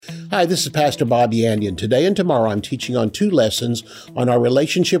Hi, this is Pastor Bob Yandian. Today and tomorrow I'm teaching on 2 lessons on our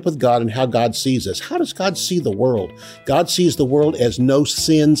relationship with God and how God sees us. How does God see the world? God sees the world as no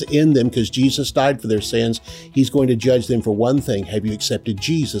sins in them because Jesus died for their sins. He's going to judge them for one thing. Have you accepted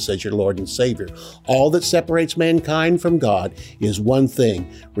Jesus as your Lord and Savior? All that separates mankind from God is one thing,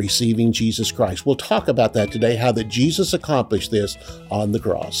 receiving Jesus Christ. We'll talk about that today, how that Jesus accomplished this on the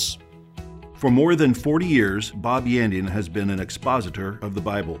cross. For more than 40 years, Bob Yandian has been an expositor of the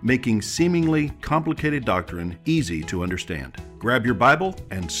Bible, making seemingly complicated doctrine easy to understand. Grab your Bible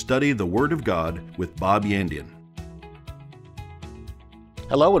and study the Word of God with Bob Yandian.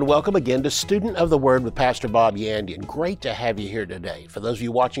 Hello and welcome again to Student of the Word with Pastor Bob Yandian. Great to have you here today. For those of you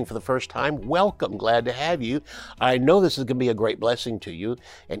watching for the first time, welcome. Glad to have you. I know this is going to be a great blessing to you,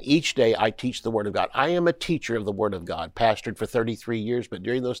 and each day I teach the Word of God. I am a teacher of the Word of God, pastored for 33 years, but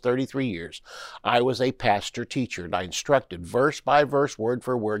during those 33 years, I was a pastor teacher, and I instructed verse by verse, word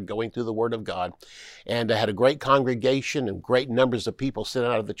for word, going through the Word of God. And I had a great congregation and great numbers of people sent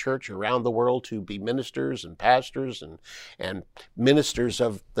out of the church around the world to be ministers and pastors and ministers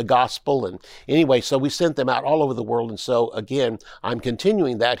of the gospel. And anyway, so we sent them out all over the world. And so again, I'm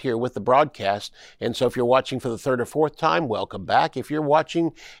continuing that here with the broadcast. And so if you're watching for the third or fourth time, welcome back. If you're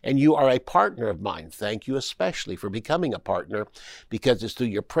watching and you are a partner of mine, thank you especially for becoming a partner, because it's through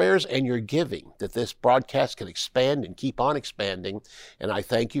your prayers and your giving that this broadcast can expand and keep on expanding. And I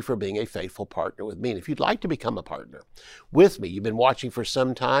thank you for being a faithful partner with me. And if you'd like to become a partner with me, you've been watching for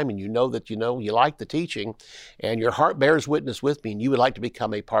some time and you know that you like the teaching and your heart bears witness with me and you would like to become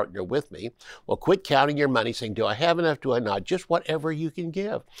a partner with me, well, quit counting your money saying, do I have enough, do I not? Just whatever you can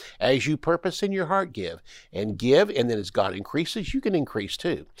give. As you purpose in your heart, give. And then as God increases, you can increase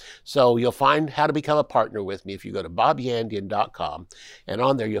too. So you'll find how to become a partner with me if you go to bobyandian.com, and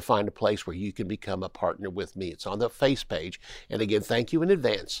on there you'll find a place where you can become a partner with me. It's on the face page. And again, thank you in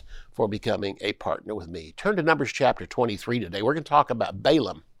advance for becoming a partner with me. Turn to Numbers chapter 23 today. We're going to talk about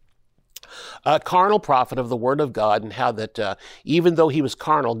Balaam, a carnal prophet of the Word of God, and how that even though he was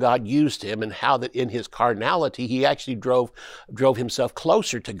carnal, God used him, and how that in his carnality, he actually drove himself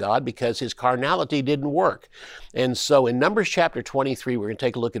closer to God because his carnality didn't work. And so in Numbers chapter 23, we're going to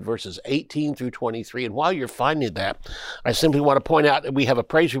take a look at verses 18 through 23. And while you're finding that, I simply want to point out that we have a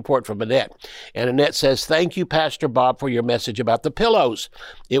praise report from Annette. And Annette says, thank you, Pastor Bob, for your message about the pillows.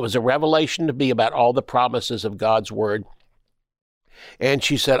 It was a revelation to me about all the promises of God's Word. And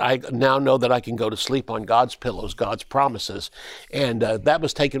she said, I now know that I can go to sleep on God's pillows, God's promises. And that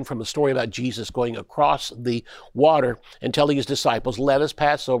was taken from a story about Jesus going across the water and telling his disciples, let us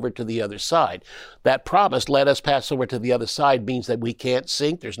pass over to the other side. That promise, let us pass over to the other side, means that we can't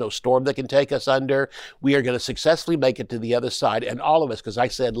sink. There's no storm that can take us under. We are going to successfully make it to the other side. And all of us, because I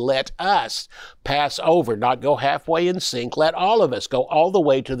said, let us pass over, not go halfway and sink. Let all of us go all the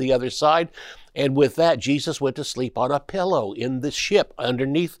way to the other side. And with that, Jesus went to sleep on a pillow in the ship,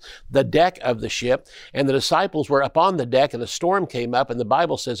 underneath the deck of the ship. And the disciples were up on the deck, and a storm came up. And the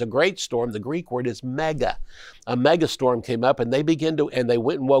Bible says a great storm, the Greek word is mega. A mega storm came up, and they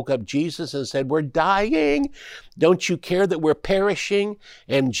went and woke up Jesus and said, we're dying. Don't you care that we're perishing?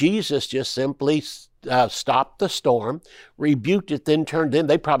 And Jesus just simply stopped the storm, rebuked it, then turned in.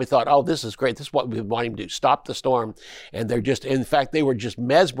 They probably thought, oh, this is great. This is what we want him to do. Stop the storm. And in fact, they were just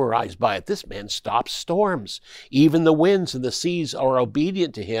mesmerized by it. This man stops storms. Even the winds and the seas are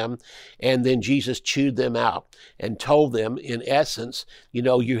obedient to him. And then Jesus chewed them out and told them, in essence,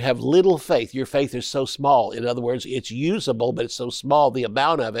 you have little faith. Your faith is so small. In other words, it's usable, but it's so small, the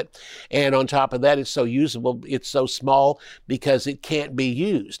amount of it. And on top of that, it's so usable, it's so small because it can't be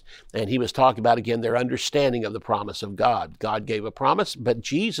used. And he was talking about, again, their understanding of the promise of God. God gave a promise, but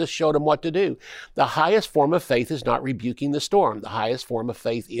Jesus showed them what to do. The highest form of faith is not rebuking the storm. The highest form of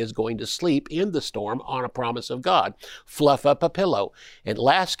faith is going to sleep in the storm on a promise of God. Fluff up a pillow. And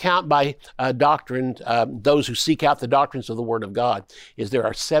last count by doctrine, those who seek out the doctrines of the Word of God, is there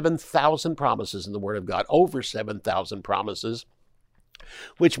are 7,000 promises in the Word of God, over 7,000 promises,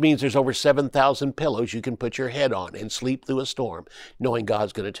 which means there's over 7,000 pillows you can put your head on and sleep through a storm, knowing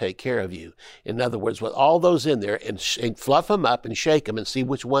God's going to take care of you. In other words, with all those in there, and fluff them up and shake them and see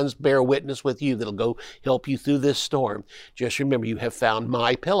which ones bear witness with you that'll go help you through this storm. Just remember, you have found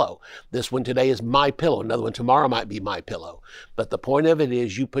my pillow. This one today is my pillow. Another one tomorrow might be my pillow. But the point of it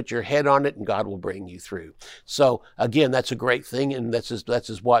is you put your head on it and God will bring you through. So again, that's a great thing, and that's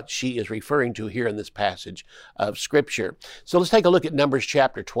what she is referring to here in this passage of Scripture. So let's take a look at Numbers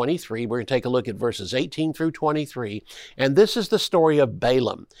chapter 23. We're going to take a look at verses 18 through 23. And this is the story of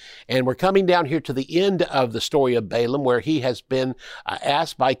Balaam. And we're coming down here to the end of the story of Balaam, where he has been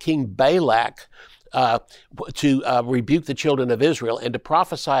asked by King Balak rebuke the children of Israel and to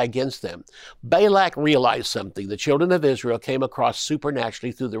prophesy against them. Balak realized something. The children of Israel came across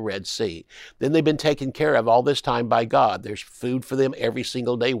supernaturally through the Red Sea. Then they've been taken care of all this time by God. There's food for them every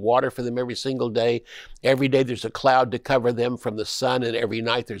single day, water for them every single day. Every day there's a cloud to cover them from the sun, and every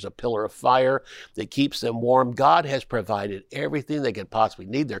night there's a pillar of fire that keeps them warm. God has provided everything they could possibly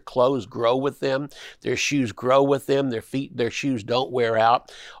need. Their clothes grow with them. Their shoes grow with them. Their shoes don't wear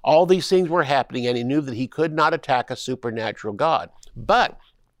out. All these things were happening, and he knew that he could not attack a supernatural God. But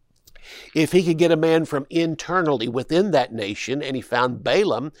if he could get a man from internally within that nation, and he found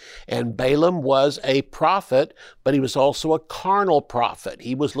Balaam, and Balaam was a prophet, but he was also a carnal prophet.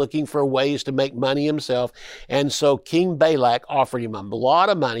 He was looking for ways to make money himself, and so King Balak offered him a lot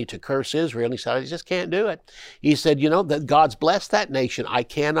of money to curse Israel, and he said, I just can't do it. He said, you know, that God's blessed that nation. I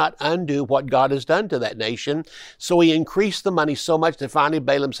cannot undo what God has done to that nation. So he increased the money so much that finally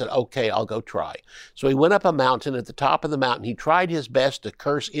Balaam said, okay, I'll go try. So he went up a mountain. At the top of the mountain, he tried his best to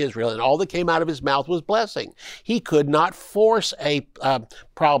curse Israel, and all that came out of his mouth was blessing. He could not force a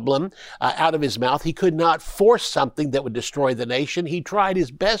problem out of his mouth. He could not force something that would destroy the nation. He tried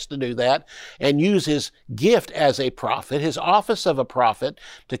his best to do that and use his gift as a prophet, his office of a prophet,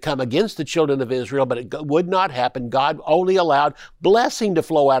 to come against the children of Israel, but it would not happen. God only allowed blessing to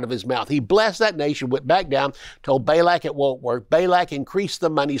flow out of his mouth. He blessed that nation, went back down, told Balak it won't work. Balak increased the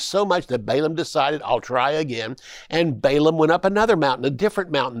money so much that Balaam decided, I'll try again. And Balaam went up another mountain, a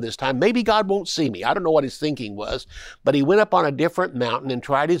different mountain this time. Maybe God won't see me. I don't know what his thinking was, but he went up on a different mountain and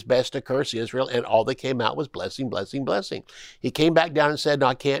tried his best to curse Israel, and all that came out was blessing, blessing, blessing. He came back down and said, no,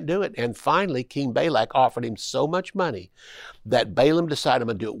 I can't do it. And finally, King Balak offered him so much money that Balaam decided, I'm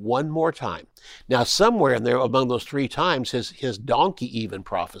going to do it one more time. Now, somewhere in there among those 3 times, his donkey even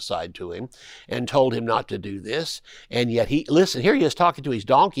prophesied to him and told him not to do this. And yet listen, here he is talking to his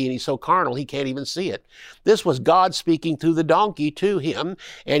donkey, and he's so carnal he can't even see it. This was God speaking through the donkey to him,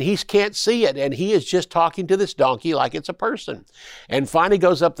 and he can't see it. And he is just talking to this donkey like it's a person. And finally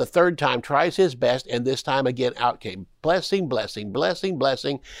goes up the 3rd time, tries his best, and this time again out came blessing, blessing, blessing,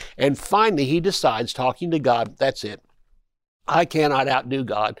 blessing. And finally he decides, talking to God, that's it. I cannot outdo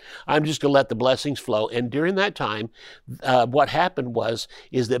God. I'm just going to let the blessings flow. And during that time, what happened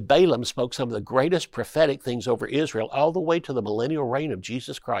is that Balaam spoke some of the greatest prophetic things over Israel all the way to the millennial reign of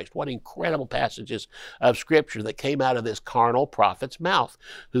Jesus Christ. What incredible passages of Scripture that came out of this carnal prophet's mouth,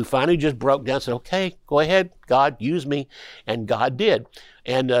 who finally just broke down and said, okay, go ahead, God, use me. And God did.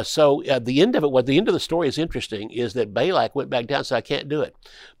 And so the end of the story is interesting, is that Balak went back down and said, I can't do it.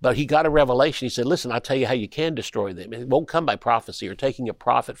 But he got a revelation. He said, listen, I'll tell you how you can destroy them. It won't come by prophecy or taking a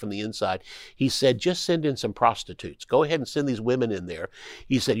prophet from the inside. He said, just send in some prostitutes. Go ahead and send these women in there.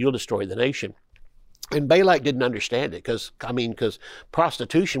 He said, you'll destroy the nation. And Balak didn't understand it because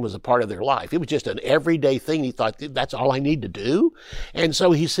prostitution was a part of their life. It was just an everyday thing. He thought, that's all I need to do. And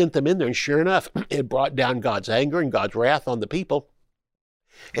so he sent them in there, and sure enough, it brought down God's anger and God's wrath on the people.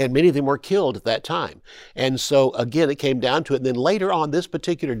 And many of them were killed at that time. And so, again, it came down to it. And then later on, this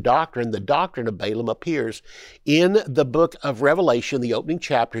particular doctrine, the doctrine of Balaam, appears in the book of Revelation, the opening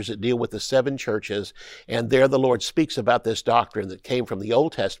chapters that deal with the 7 churches. And there the Lord speaks about this doctrine that came from the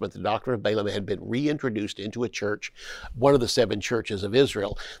Old Testament. The doctrine of Balaam had been reintroduced into a church, one of the 7 churches of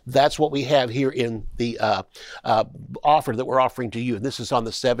Israel. That's what we have here in the offer that we're offering to you. And this is on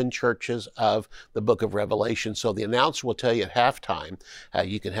the 7 churches of the book of Revelation. So the announcer will tell you at halftime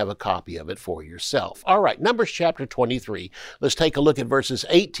you can have a copy of it for yourself. All right, Numbers chapter 23. Let's take a look at verses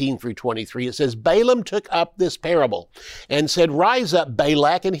 18 through 23. It says, Balaam took up this parable and said, rise up,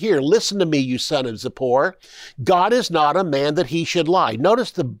 Balak, and hear. Listen to me, you son of Zippor. God is not a man that he should lie.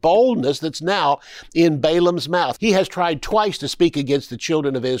 Notice the boldness that's now in Balaam's mouth. He has tried twice to speak against the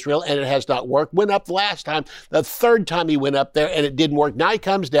children of Israel, and it has not worked. Went up the last time. The 3rd time he went up there, and it didn't work. Now he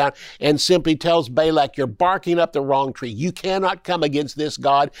comes down and simply tells Balak, you're barking up the wrong tree. You cannot come against this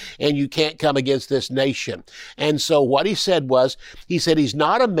God, and you can't come against this nation. And so what he said was, he said, he's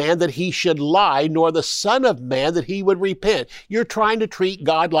not a man that he should lie, nor the son of man that he would repent. You're trying to treat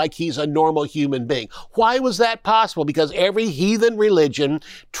God like he's a normal human being. Why was that possible? Because every heathen religion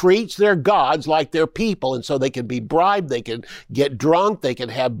treats their gods like their people, and so they can be bribed, they can get drunk, they can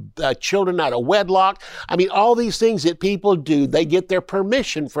have children out of wedlock. I mean, all these things that people do, they get their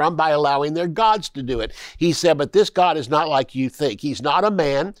permission from by allowing their gods to do it. He said, but this God is not like you think. He's not a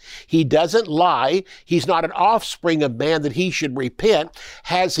man. He doesn't lie. He's not an offspring of man that he should repent.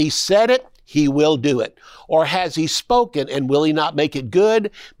 Has he said it? He will do it. Or has he spoken, and will he not make it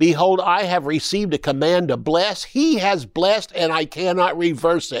good? Behold, I have received a command to bless. He has blessed, and I cannot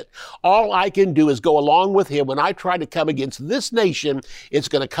reverse it. All I can do is go along with him. When I try to come against this nation, it's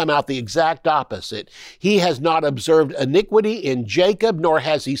going to come out the exact opposite. He has not observed iniquity in Jacob, nor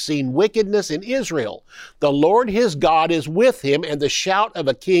has he seen wickedness in Israel. The Lord his God is with him, and the shout of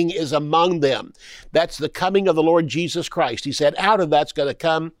a king is among them. That's the coming of the Lord Jesus Christ. He said, out of that's going to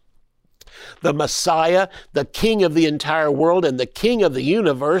come the Messiah, the King of the entire world and the King of the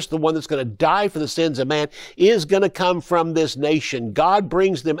universe, the one that's going to die for the sins of man, is going to come from this nation. God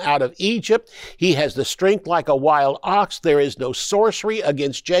brings them out of Egypt. He has the strength like a wild ox. There is no sorcery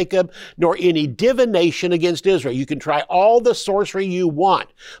against Jacob, nor any divination against Israel. You can try all the sorcery you want,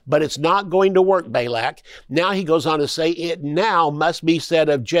 but it's not going to work, Balak. Now he goes on to say, it now must be said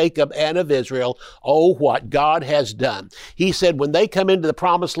of Jacob and of Israel, oh, what God has done. He said, when they come into the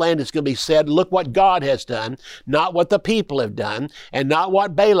promised land, it's going to be said, look what God has done, not what the people have done, and not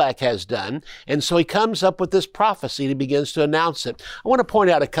what Balak has done. And so he comes up with this prophecy and he begins to announce it. I want to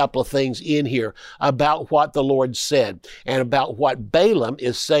point out a couple of things in here about what the Lord said and about what Balaam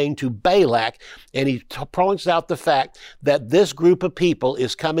is saying to Balak. And he points out the fact that this group of people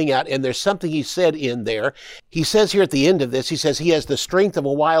is coming out, and there's something he said in there. He says here at the end of this, he says, he has the strength of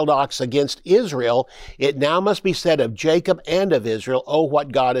a wild ox against Israel. It now must be said of Jacob and of Israel, oh,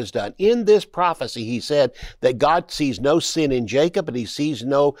 what God has done. In this prophecy, he said that God sees no sin in Jacob and he sees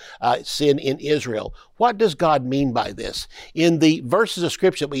no sin in Israel. What does God mean by this? In the verses of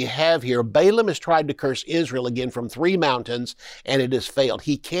scripture that we have here, Balaam has tried to curse Israel again from 3 mountains, and it has failed.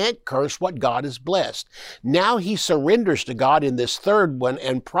 He can't curse what God has blessed. Now he surrenders to God in this third one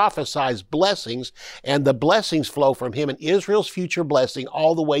and prophesies blessings, and the blessings flow from him and Israel's future blessing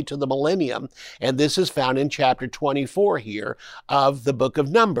all the way to the millennium. And this is found in chapter 24 here of the book of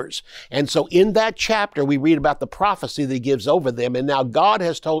Numbers. And so in that chapter, we read about the prophecy that he gives over them. And now God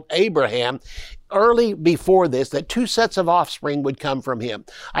has told Abraham early before this that 2 sets of offspring would come from him.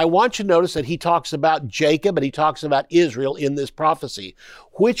 I want you to notice that he talks about Jacob and he talks about Israel in this prophecy.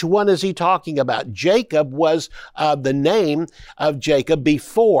 Which one is he talking about? Jacob was the name of Jacob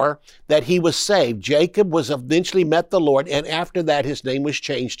before that he was saved. Jacob was eventually met the Lord, and after that his name was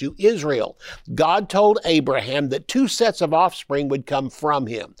changed to Israel. God told Abraham that 2 sets of offspring would come from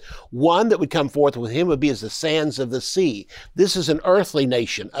him. One that would come forth with him would be as the sands of the sea. This is an earthly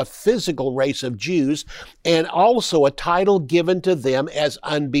nation, a physical race of Jews, and also a title given to them as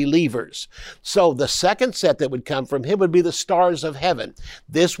unbelievers. So the second set that would come from him would be the stars of heaven.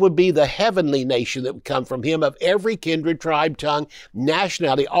 This would be the heavenly nation that would come from him, of every kindred, tribe, tongue,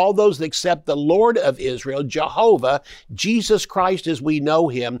 nationality, all those that accept the Lord of Israel, Jehovah, Jesus Christ as we know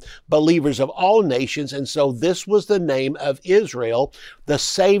him, believers of all nations. And so this was the name of Israel, the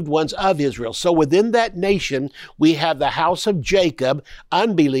saved ones of Israel. So within that nation, we have the house of Jacob,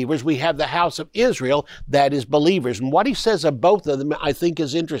 unbelievers. We have the house of Israel, that is believers. And what he says of both of them, I think,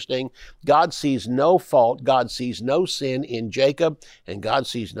 is interesting. God sees no fault. God sees no sin in Jacob, and God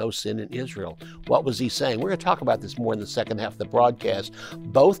sees no sin in Israel. What was he saying? We're going to talk about this more in the second half of the broadcast.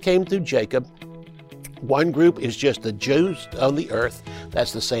 Both came through Jacob. One group is just the Jews on the earth,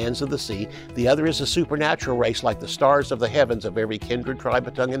 that's the sands of the sea. The other is a supernatural race like the stars of the heavens, of every kindred,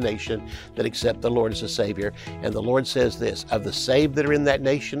 tribe, tongue, and nation that accept the Lord as a Savior. And the Lord says this, of the saved that are in that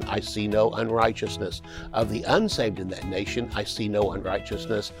nation, I see no unrighteousness. Of the unsaved in that nation, I see no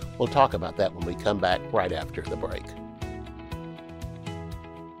unrighteousness. We'll talk about that when we come back right after the break.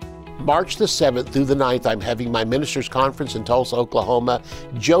 March the 7th through the 9th, I'm having my ministers' conference in Tulsa, Oklahoma.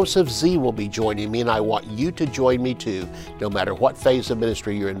 Joseph Z. will be joining me, and I want you to join me too, no matter what phase of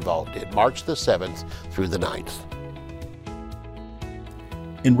ministry you're involved in. March the 7th through the 9th.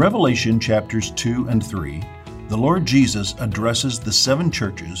 In Revelation chapters 2 and 3, the Lord Jesus addresses the 7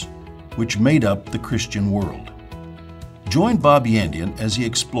 churches which made up the Christian world. Join Bob Yandian as he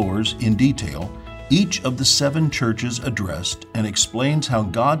explores in detail each of the 7 churches addressed and explains how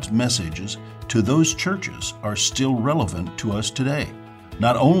God's messages to those churches are still relevant to us today,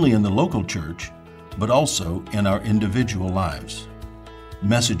 not only in the local church, but also in our individual lives.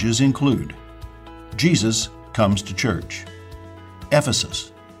 Messages include: Jesus comes to church.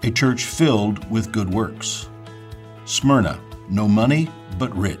 Ephesus, a church filled with good works. Smyrna, no money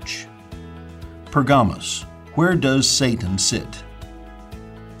but rich. Pergamos, where does Satan sit?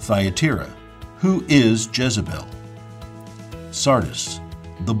 Thyatira, who is Jezebel? Sardis,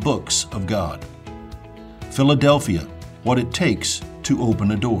 the books of God. Philadelphia, what it takes to open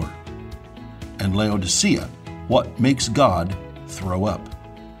a door. And Laodicea, what makes God throw up.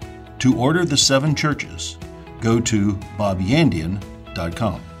 To order the 7 churches, go to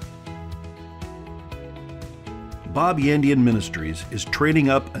bobyandian.com. Bob Yandian Ministries is training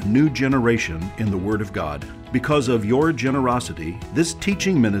up a new generation in the Word of God. Because of your generosity, this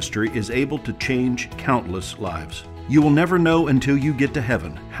teaching ministry is able to change countless lives. You will never know until you get to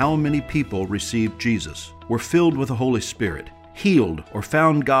heaven how many people received Jesus, were filled with the Holy Spirit, healed, or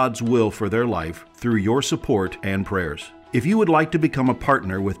found God's will for their life through your support and prayers. If you would like to become a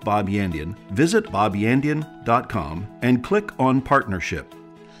partner with Bob Yandian, visit bobyandian.com and click on Partnership.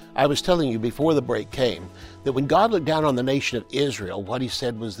 I was telling you before the break came that when God looked down on the nation of Israel, what he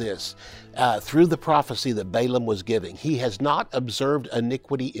said was this, through the prophecy that Balaam was giving, he has not observed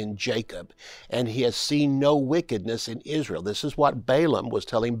iniquity in Jacob, and he has seen no wickedness in Israel. This is what Balaam was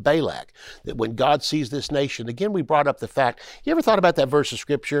telling Balak, that when God sees this nation, again, we brought up the fact, you ever thought about that verse of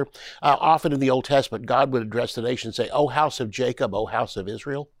scripture? Often in the Old Testament, God would address the nation and say, O house of Jacob, O house of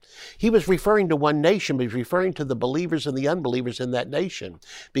Israel. He was referring to one nation, but he was referring to the believers and the unbelievers in that nation,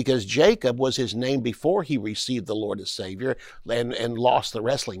 because Jacob was his name before he received the Lord as Savior and lost the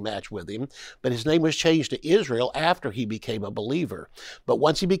wrestling match with him, but his name was changed to Israel after he became a believer. But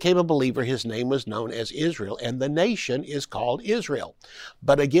once he became a believer, his name was known as Israel, and the nation is called Israel.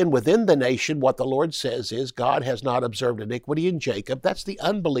 But again, within the nation, what the Lord says is God has not observed iniquity in Jacob. That's the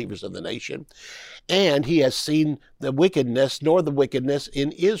unbelievers of the nation. And he has seen the wickedness, nor the wickedness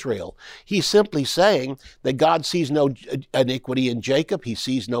in Israel. He's simply saying that God sees no iniquity in Jacob. He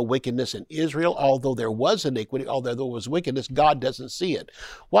sees no wickedness in Israel. Although there was iniquity, although there was wickedness, God doesn't see it.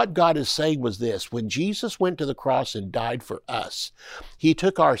 What God is saying was this: when Jesus went to the cross and died for us, he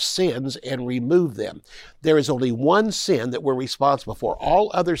took our sins and removed them. There is only one sin that we're responsible for.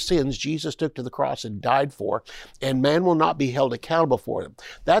 All other sins Jesus took to the cross and died for, and man will not be held accountable for them.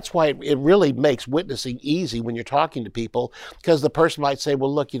 That's why it really makes witnessing easy when you're talking to people, because the person might say,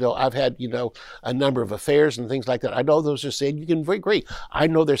 well, look, I've had, a number of affairs and things like that. I know those are sin. You can agree. I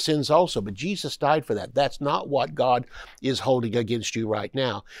know they're sins also, but Jesus died for that. That's not what God is holding against you right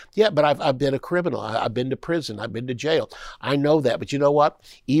now. Yeah, but I've been a criminal. I've been to prison. I've been to jail. I know that. But you know what?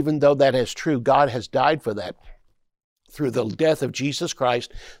 Even though that is true, God has died for that. Through the death of Jesus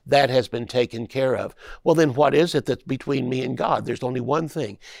Christ, that has been taken care of. Well, then what is it that's between me and God? There's only one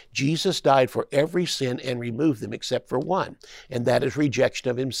thing. Jesus died for every sin and removed them except for one, and that is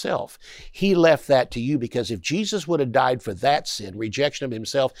rejection of himself. He left that to you, because if Jesus would have died for that sin, rejection of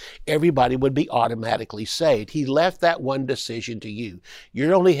himself, everybody would be automatically saved. He left that one decision to you.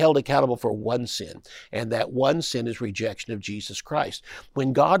 You're only held accountable for one sin, and that one sin is rejection of Jesus Christ.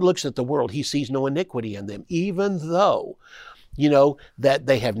 When God looks at the world, he sees no iniquity in them, even though that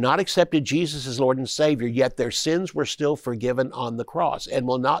they have not accepted Jesus as Lord and Savior, yet their sins were still forgiven on the cross and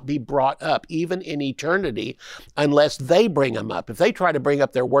will not be brought up even in eternity unless they bring them up. If they try to bring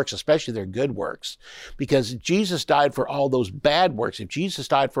up their works, especially their good works, because Jesus died for all those bad works. If Jesus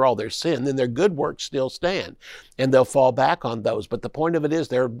died for all their sin, then their good works still stand, and they'll fall back on those. But the point of it is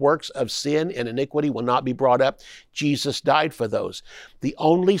their works of sin and iniquity will not be brought up. Jesus died for those. The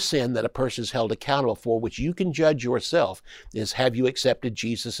only sin that a person is held accountable for, which you can judge yourself, is, have you accepted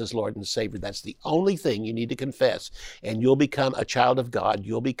Jesus as Lord and Savior? That's the only thing you need to confess, and you'll become a child of God.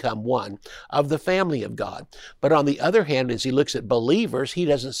 You'll become one of the family of God. But on the other hand, as he looks at believers, he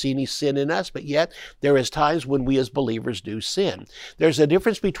doesn't see any sin in us, but yet there is times when we as believers do sin. There's a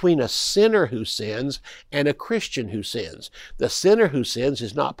difference between a sinner who sins and a Christian who sins. The sinner who sins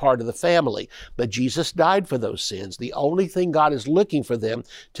is not part of the family, but Jesus died for those sins. The only thing God is looking for them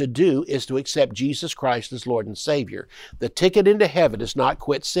to do is to accept Jesus Christ as Lord and Savior. The ticket into heaven is not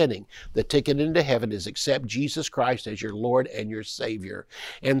quit sinning. The ticket into heaven is accept Jesus Christ as your Lord and your Savior.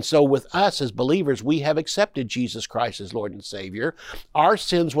 And so with us as believers, we have accepted Jesus Christ as Lord and Savior. Our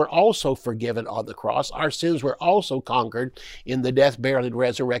sins were also forgiven on the cross. Our sins were also conquered in the death, burial, and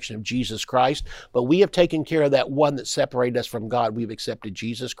resurrection of Jesus Christ. But we have taken care of that one that separated us from God. We've accepted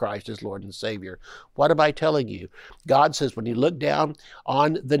Jesus Christ as Lord and Savior. What am I telling you? God says when he looked down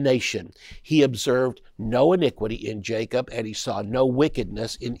on the nation, he observed no iniquity in Jacob, and he saw no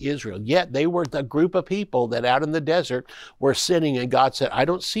wickedness in Israel. Yet they were the group of people that out in the desert were sinning, and God said, I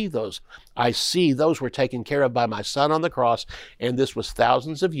don't see those. I see those were taken care of by my Son on the cross, and this was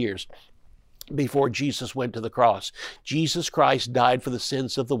thousands of years before Jesus went to the cross. Jesus Christ died for the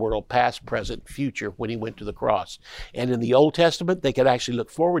sins of the world, past, present, future, when he went to the cross. And in the Old Testament, they could actually look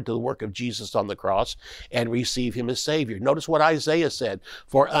forward to the work of Jesus on the cross and receive him as Savior. Notice what Isaiah said,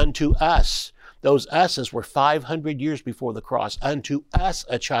 for unto us Those us's were 500 years before the cross. Unto us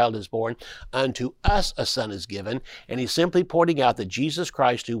a child is born, unto us a son is given. And he's simply pointing out that Jesus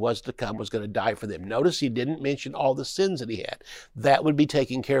Christ, who was to come, was going to die for them. Notice he didn't mention all the sins that he had. That would be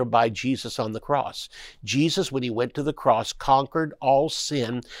taken care of by Jesus on the cross. Jesus, when he went to the cross, conquered all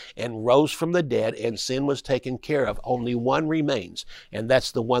sin and rose from the dead, and sin was taken care of. Only one remains, and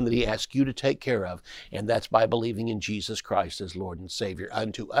that's the one that he asked you to take care of, and that's by believing in Jesus Christ as Lord and Savior.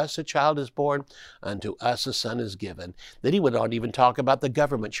 Unto us a child is born, unto us a son is given. Then he went on to even talk about the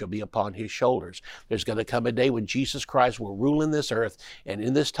government shall be upon his shoulders. There's going to come a day when Jesus Christ will rule in this earth, and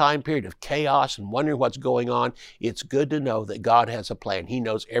in this time period of chaos and wondering what's going on, it's good to know that God has a plan. He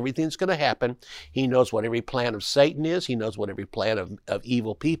knows everything that's going to happen. He knows what every plan of Satan is. He knows what every plan of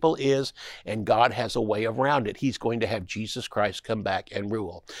evil people is, and God has a way around it. He's going to have Jesus Christ come back and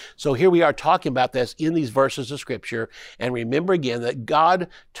rule. So here we are talking about this in these verses of Scripture, and remember again that God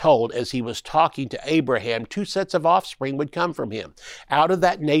told, as he was talking to Abraham, 2 sets of offspring would come from him. Out of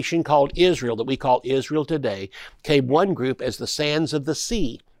that nation called Israel, that we call Israel today, came one group as the sands of the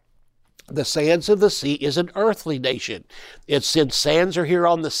sea. The sands of the sea is an earthly nation. It's since sands are here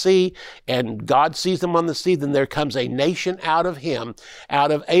on the sea and God sees them on the sea, then there comes a nation out of him,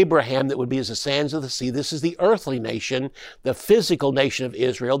 out of Abraham, that would be as the sands of the sea. This is the earthly nation, the physical nation of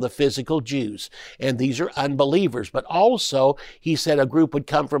Israel, the physical Jews. And these are unbelievers. But also, he said a group would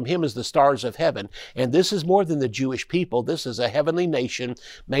come from him as the stars of heaven. And this is more than the Jewish people. This is a heavenly nation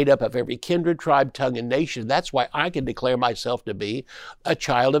made up of every kindred, tribe, tongue, and nation. That's why I can declare myself to be a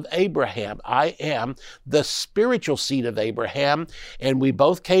child of Abraham. I am the spiritual seed of Abraham, and we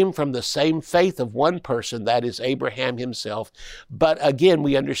both came from the same faith of one person, that is Abraham himself. But again,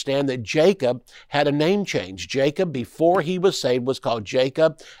 we understand that Jacob had a name change. Jacob, before he was saved, was called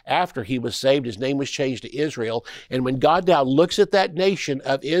Jacob. After he was saved, his name was changed to Israel. And when God now looks at that nation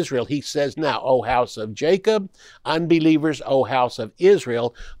of Israel, he says, now, O house of Jacob, unbelievers, O house of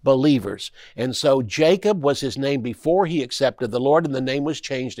Israel, believers. And so Jacob was his name before he accepted the Lord, and the name was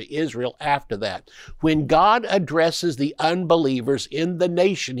changed to Israel after that. When God addresses the unbelievers in the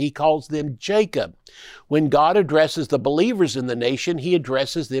nation, he calls them Jacob. When God addresses the believers in the nation, he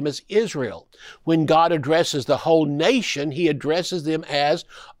addresses them as Israel. When God addresses the whole nation, he addresses them as,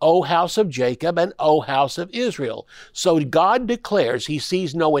 O house of Jacob and O house of Israel. So God declares he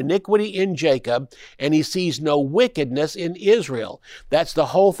sees no iniquity in Jacob and he sees no wickedness in Israel. That's the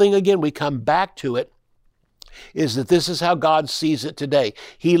whole thing. Again, we come back to it, is that this is how God sees it today.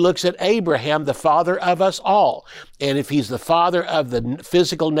 He looks at Abraham, the father of us all. And if he's the father of the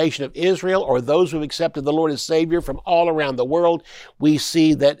physical nation of Israel, or those who accepted the Lord as Savior from all around the world, we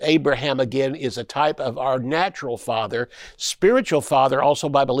see that Abraham, again, is a type of our natural father, spiritual father, also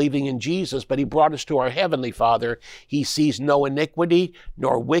by believing in Jesus, but he brought us to our heavenly Father. He sees no iniquity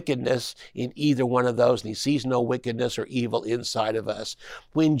nor wickedness in either one of those, and he sees no wickedness or evil inside of us.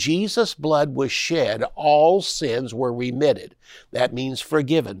 When Jesus' blood was shed, all sins were remitted. That means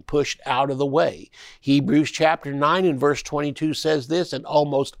forgiven, pushed out of the way. Hebrews chapter 9 and verse 22 says this, and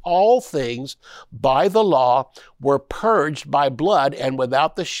almost all things by the law were purged by blood, and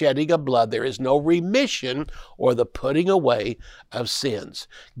without the shedding of blood there is no remission or the putting away of sins.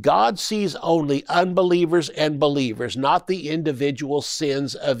 God sees only unbelievers and believers, not the individual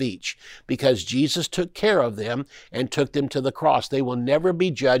sins of each, because Jesus took care of them and took them to the cross. They will never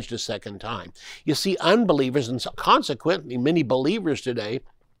be judged a second time. You see, unbelievers, and consequently many believers today,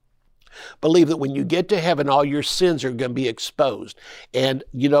 believe that when you get to heaven, all your sins are going to be exposed. And,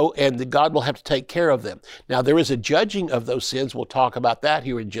 and God will have to take care of them. Now, there is a judging of those sins. We'll talk about that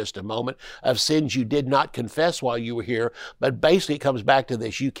here in just a moment, of sins you did not confess while you were here. But basically, it comes back to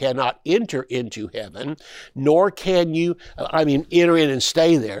this. You cannot enter into heaven, nor can you, enter in and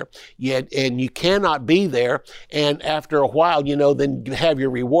stay there. And you cannot be there. And after a while, then have your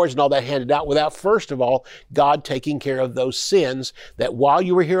rewards and all that handed out without, first of all, God taking care of those sins that while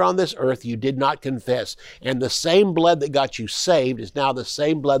you were here on this earth, you did not confess. And the same blood that got you saved is now the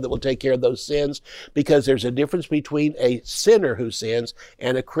same blood that will take care of those sins, because there's a difference between a sinner who sins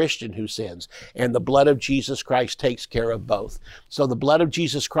and a Christian who sins. And the blood of Jesus Christ takes care of both. So the blood of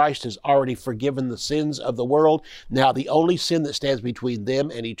Jesus Christ has already forgiven the sins of the world. Now the only sin that stands between them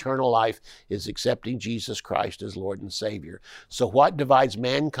and eternal life is accepting Jesus Christ as Lord and Savior. So what divides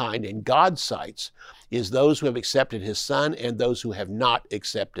mankind in God's sights is those who have accepted his Son and those who have not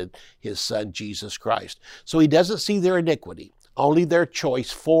accepted his Son, Jesus Christ. So he doesn't see their iniquity. only their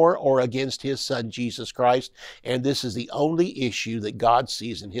choice for or against his Son, Jesus Christ. And this is the only issue that God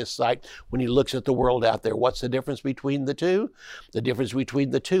sees in his sight when he looks at the world out there. What's the difference between the two? The difference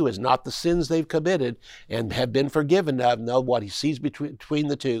between the two is not the sins they've committed and have been forgiven of. No, what he sees between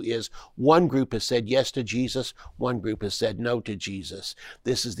the two is one group has said yes to Jesus, one group has said no to Jesus.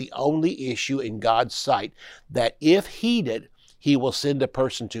 This is the only issue in God's sight that if heeded, he will send a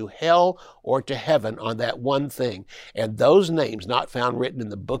person to hell or to heaven on that one thing. And those names not found written in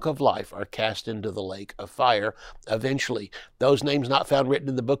the book of life are cast into the lake of fire eventually. Those names not found written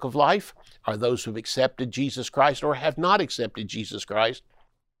in the book of life are those who've accepted Jesus Christ or have not accepted Jesus Christ.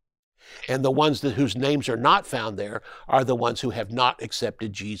 And the ones whose names are not found there are the ones who have not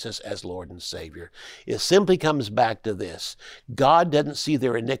accepted Jesus as Lord and Savior. It simply comes back to this. God doesn't see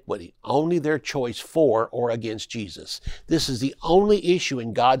their iniquity, only their choice for or against Jesus. This is the only issue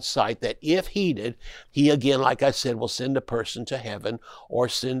in God's sight that if heeded, he again, like I said, will send a person to heaven or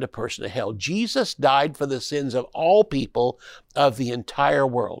send a person to hell. Jesus died for the sins of all people of the entire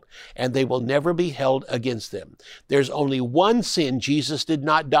world, and they will never be held against them. There's only one sin Jesus did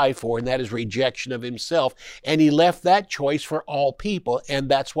not die for, and that is rejection of himself. And he left that choice for all people. And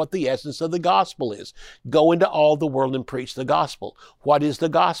that's what the essence of the gospel is. Go into all the world and preach the gospel. What is the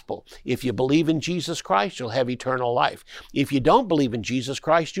gospel? If you believe in Jesus Christ, you'll have eternal life. If you don't believe in Jesus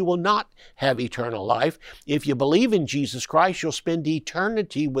Christ, you will not have eternal life. If you believe in Jesus Christ, you'll spend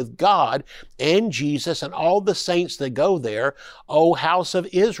eternity with God and Jesus and all the saints that go there. O house of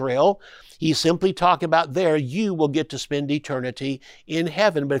Israel, he's simply talking about there, you will get to spend eternity in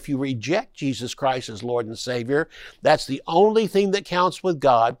heaven. But if you reject Jesus Christ as Lord and Savior, that's the only thing that counts with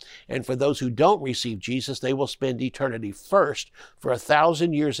God. And for those who don't receive Jesus, they will spend eternity first for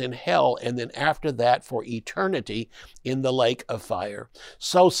 1,000 years in hell, and then after that for eternity in the lake of fire.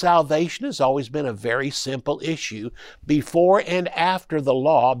 So salvation has always been a very simple issue before and after the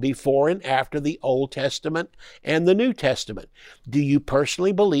law, before and after the Old Testament and the New Testament. Do you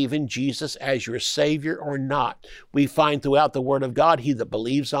personally believe in Jesus as your Savior or not? We find throughout the Word of God, he that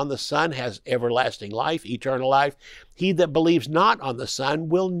believes on the Son has everlasting life, eternal life. He that believes not on the Son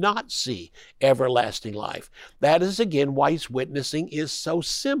will not see everlasting life. That is again why his witnessing is so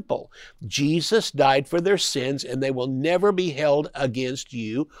simple. Jesus died for their sins, and they will never be held against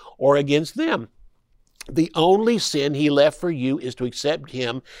you or against them. The only sin he left for you is to accept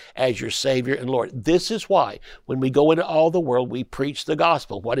him as your Savior and Lord. This is why when we go into all the world, we preach the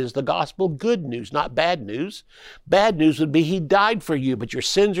gospel. What is the gospel? Good news, not bad news. Bad news would be he died for you, but your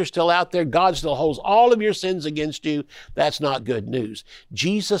sins are still out there. God still holds all of your sins against you. That's not good news.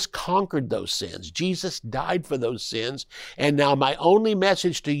 Jesus conquered those sins. Jesus died for those sins. And now my only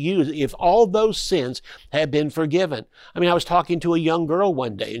message to you is if all those sins have been forgiven. I was talking to a young girl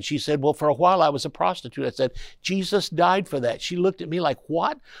one day, and she said, well, for a while I was a prostitute. I said, Jesus died for that. She looked at me like,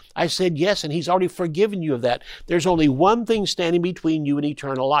 what? I said, yes, and he's already forgiven you of that. There's only one thing standing between you and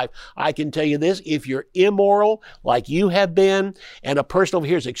eternal life. I can tell you this, if you're immoral like you have been, and a person over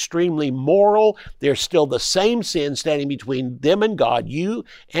here is extremely moral, there's still the same sin standing between them and God, you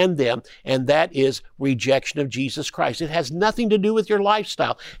and them, and that is rejection of Jesus Christ. It has nothing to do with your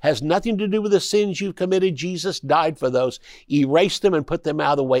lifestyle, has nothing to do with the sins you've committed. Jesus died for those. Erase them and put them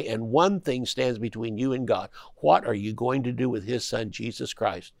out of the way, and one thing stands between you and God. What are you going to do with his Son, Jesus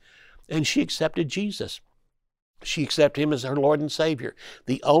Christ? And she accepted Jesus. She accepted him as her Lord and Savior.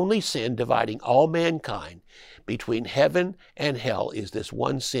 The only sin dividing all mankind between heaven and hell is this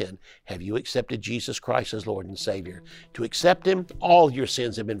one sin. Have you accepted Jesus Christ as Lord and Savior? To accept him, all your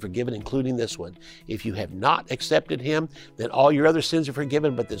sins have been forgiven, including this one. If you have not accepted him, then all your other sins are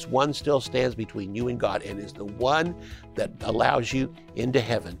forgiven, but this one still stands between you and God and is the one that allows you into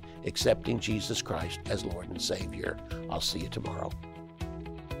heaven, accepting Jesus Christ as Lord and Savior. I'll see you tomorrow.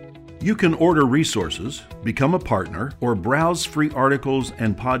 You can order resources, become a partner, or browse free articles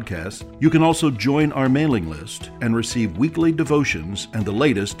and podcasts. You can also join our mailing list and receive weekly devotions and the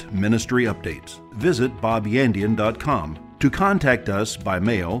latest ministry updates. Visit bobyandian.com. To contact us by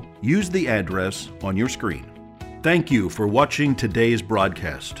mail, use the address on your screen. Thank you for watching today's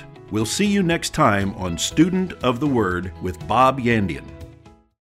broadcast. We'll see you next time on Student of the Word with Bob Yandian.